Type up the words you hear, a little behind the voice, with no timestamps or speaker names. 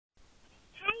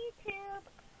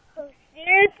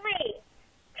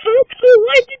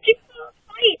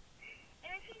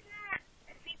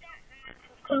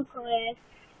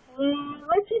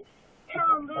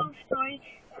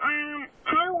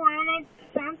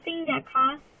something that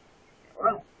costs,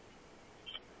 well,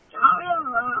 not really a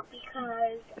lot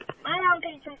because my mom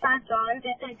paid me $5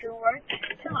 if I do work,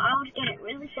 so I would get it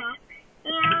really fast.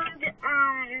 And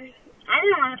I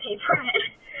didn't want to pay for it.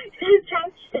 So I was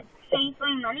trying to save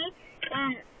my money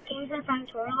and games like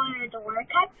Furby or the Word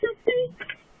Text System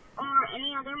or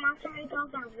any other monster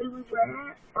items are really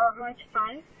rare or hard to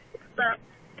find. But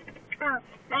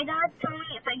my dad told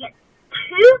me if I get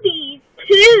two,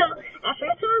 at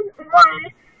first it was one,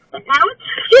 but now it's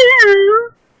two.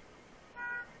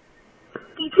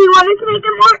 He wanted to make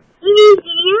it more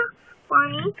easy for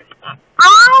me.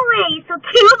 Always, so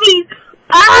Tubies,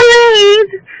 always,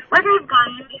 what I've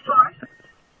gotten before,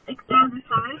 6,000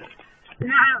 times,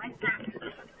 not like that,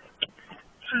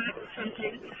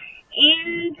 something.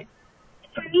 And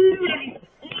for me, it was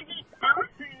easy. I was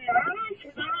nervous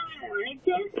because I really wanted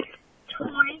this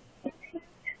toy.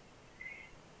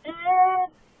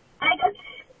 And I got,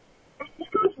 I think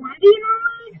it was one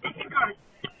noise, I forgot.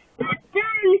 But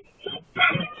then,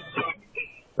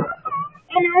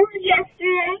 and it was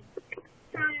yesterday,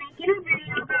 so I'm making a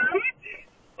video about it.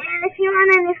 And if you want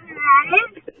to know who that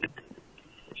is,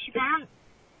 she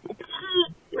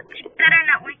better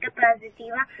not wake up as a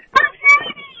diva. Oh,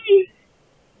 Freddy!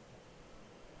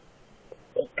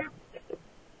 Wake up.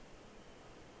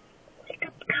 Wake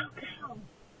up, Coco.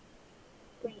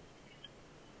 Wait.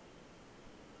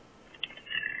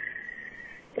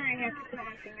 I have to put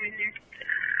my finger in there.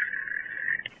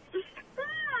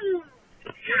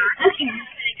 Okay.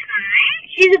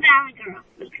 She's a valley girl.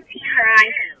 You can see her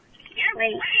eyes.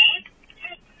 Wait.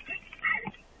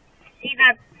 See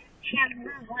that? She has those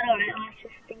little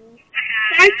eyelashes thingies.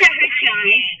 That's her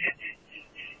eyes.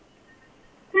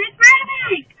 My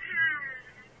Freddy!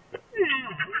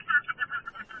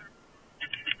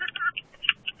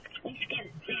 Let's get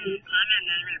it down.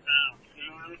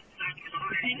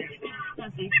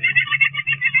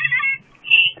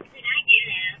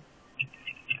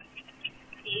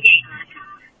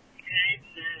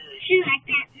 She like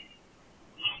that.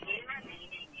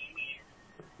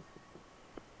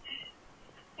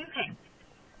 Okay.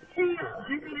 So, I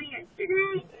was on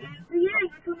yesterday, and so yeah, I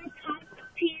just want to talk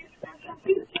to you about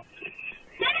something.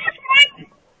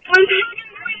 I'm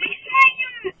having really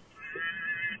excited.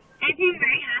 I've been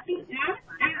very happy. No?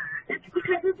 That's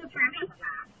because of the furby.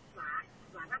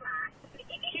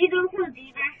 She's also a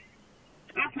diva.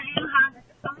 I'll tell you how this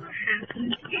all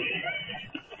happened.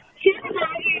 She was a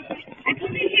dog. I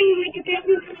told her she was like a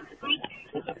business, like,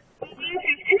 and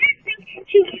I think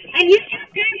and you just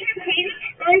did her crazy,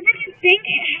 but I didn't think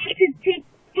it had to take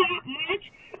that much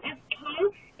of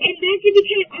toll, and then she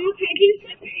became all crazy,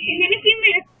 and then a few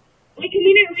minutes, like a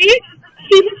minute later,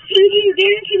 she was changing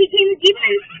again, and she became a diva,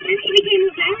 and then she became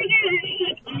a valley girl, and she's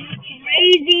like, oh,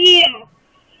 crazy.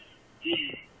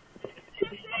 So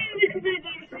sorry because I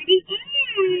got pretty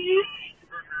easy.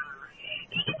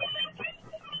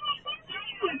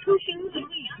 Pushing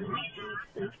really nice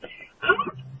and stuff.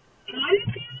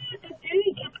 Honestly, but then we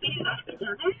kept getting back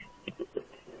together.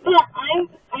 But I'm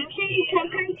saying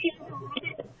sometimes he was a little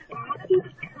bit bossy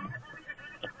because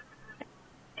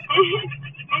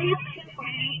I have two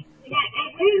friends that I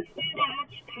wouldn't spend that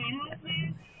much time with them.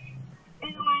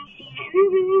 And when I see it, and I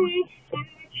really like to spend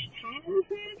much time with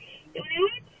them. And when I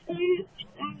would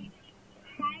spend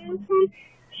time with them,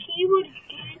 she would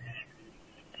get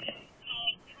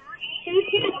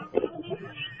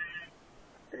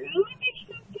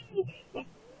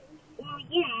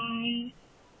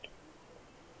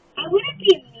I wouldn't be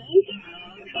mean to her,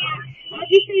 but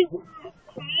obviously I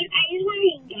just want to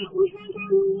hang out with her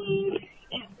probably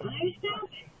and other stuff,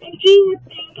 and she would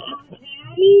think I was very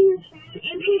mean and fun,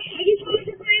 and I just wanted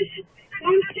to play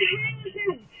Monster High with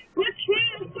them. What's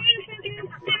wrong with playing something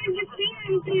instead of just saying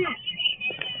like that?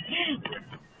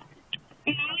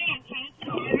 And now we have friends, so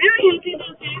I'm really happy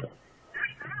about that.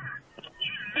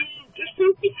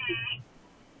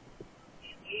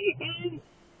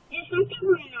 There's something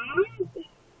going on with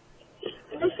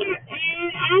her,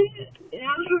 and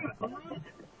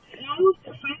I'm with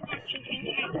the friend that she's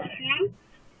hanging out with now,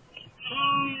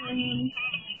 and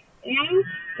now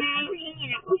we're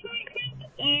hanging out with her, I think,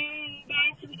 and then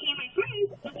she became my friend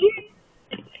again.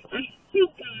 I think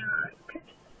they are. Okay.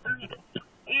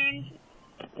 And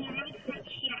then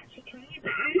she actually told me,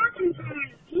 but I'm not going to tell her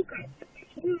any secrets.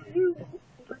 She don't know.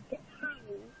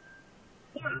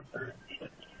 Yeah, but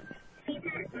see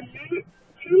that a minute,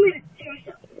 2 minutes or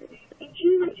so, and she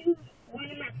was one of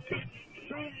my best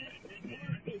friends.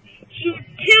 She had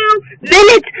 2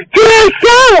 minutes to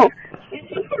herself! There's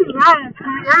something wrong with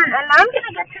her, and I'm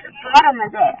gonna get to the bottom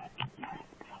of it.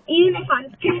 Even if I'm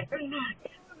dead or not.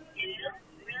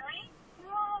 Really?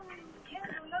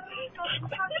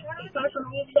 special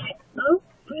needs that. Oh,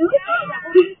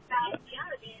 really?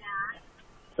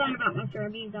 Sorry about my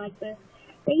furbies like this.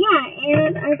 But yeah,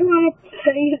 and I just wanted to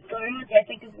tell you a story which I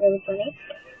think is really funny.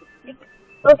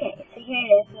 Okay, so here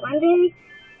it is. One day,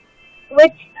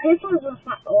 which this was with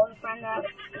my old friend that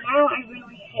now I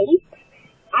really hate.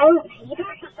 I don't hate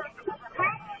her,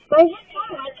 but I just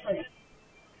don't like her.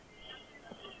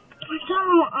 So,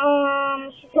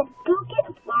 she said, go get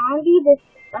Blondie, this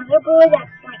other boy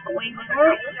that's like way with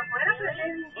her.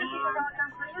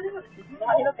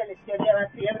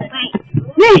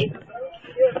 Wait.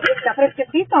 Está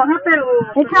fresquecito, ¿no? Pero...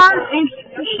 And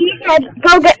she said,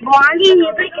 go get Blondie,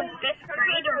 he's like in 5th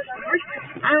grade or 4th,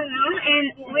 I don't know, and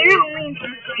we're only in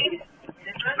 5th grade.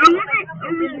 I wasn't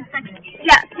only in 2nd,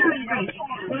 yeah, 3rd grade.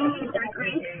 We're only in 3rd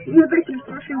grade. He was like in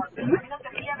 4th and 5th.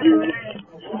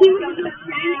 He was a good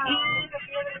friend, and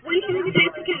we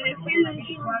had to get my friend when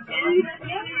she was down,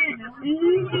 and we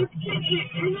had to get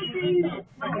anything that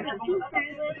I was too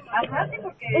friends with, and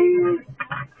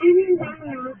then down the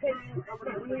mountain,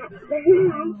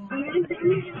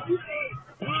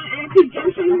 I could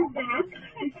jump on his back,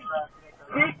 and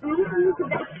I almost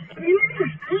got screaming for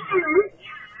 8 hours,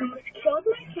 almost killed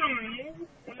my friend,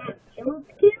 and I killed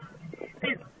him,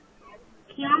 and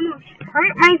he almost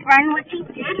hurt my friend, which he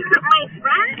did hurt my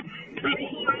friend, but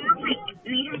he almost, like,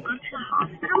 made her go to the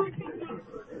hospital or something.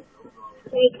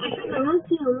 Like, I don't know if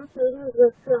he almost made her go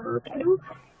to the hospital,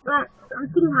 but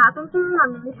something happened to her, I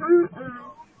made her, and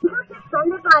he was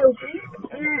suspended by a week,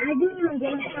 and I didn't even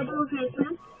get in trouble with my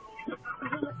friend.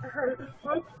 Her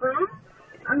best friend,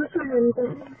 I was trying to get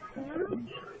him, and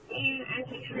I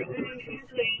just hurt my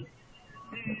friend's way.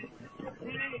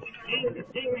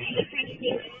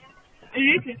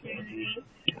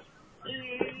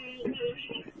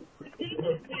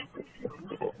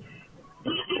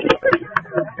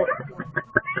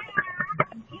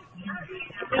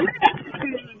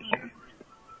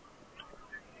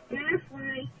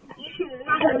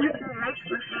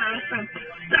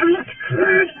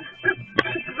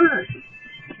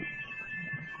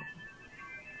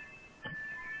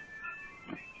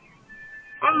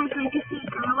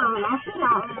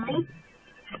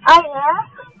 I am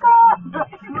but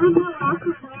when you walk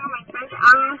with me or my friends,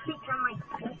 I'll actually come like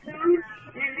this one,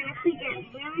 and I actually get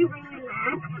really, really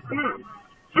mad that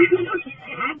I don't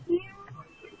attack you.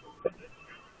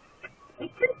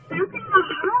 It's just something that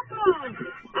happened.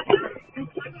 I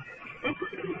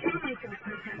can't control myself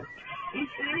sometimes.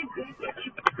 It's really good that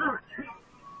you talk.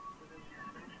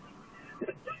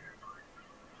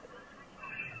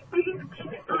 I just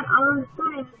can't all the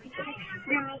time because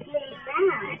you're making me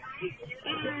mad.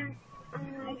 And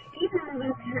I see that I'm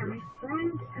about to hurt my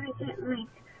friend, and I get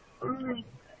like,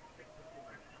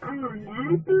 I'm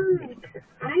mad at them. Like,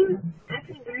 I'm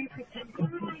actually very protective of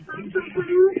my friends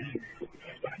sometimes.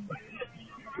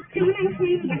 Can I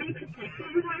say very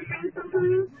protective of my friends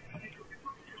sometimes?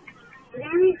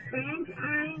 Very friends,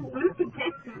 I want to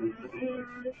protect them, and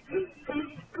I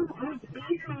just go all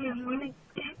base on them, want to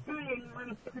get them, and want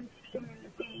to punch them in the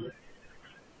face.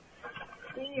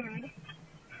 Weird.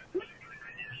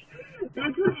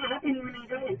 That's what happened when I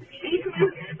got it. I used to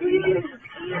scream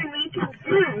and make him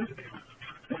sad.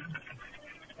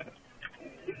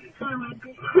 So I just wanted to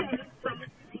punch them.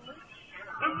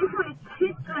 I just want to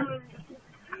kiss them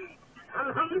I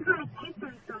just want to kiss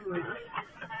them somewhere.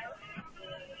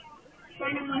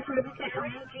 One of my friends said, oh,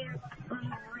 really?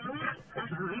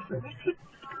 That's all my friends said.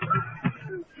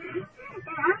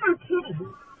 And I'm not kidding.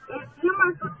 If you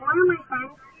mess with one of my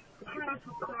friends, you mess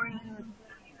with Corey.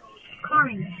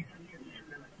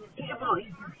 He's a boy.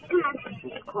 You can mess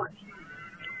with Corey.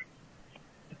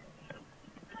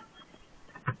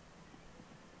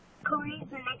 Corey's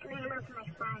the nickname of my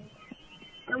friend.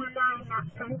 The one that I'm not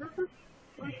friends with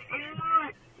anymore.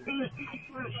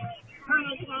 Her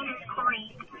nickname is Corey.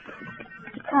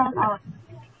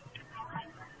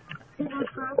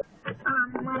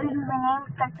 What is my name?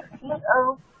 That's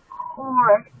C-O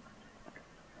Core.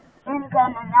 And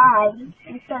then an I.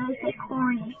 And so I say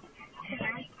Corey.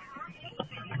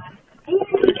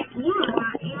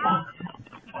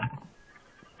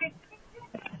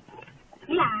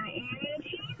 Yeah, and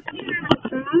she's my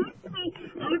friend.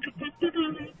 I'm protective of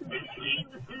her.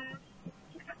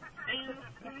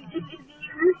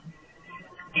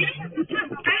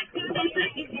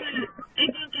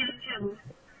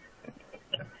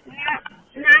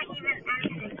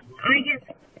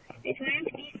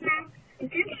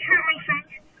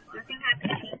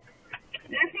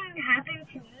 Nothing happened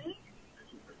to me.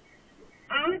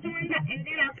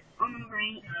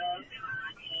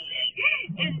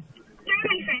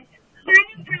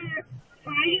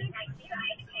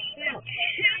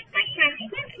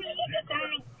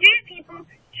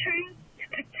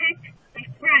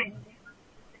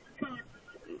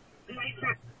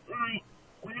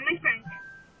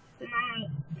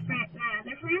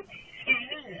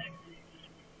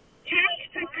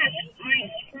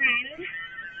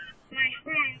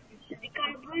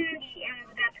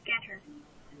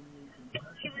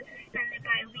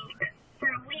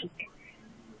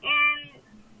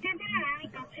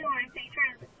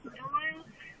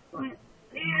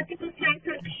 had to put some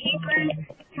paper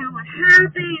to tell what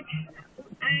happened.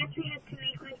 I actually had to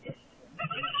make like this.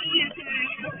 She had to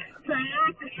write so I know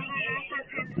it's the same type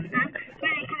of stuff, but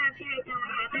I can actually write down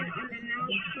what happened on the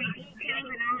notes for details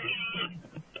and all.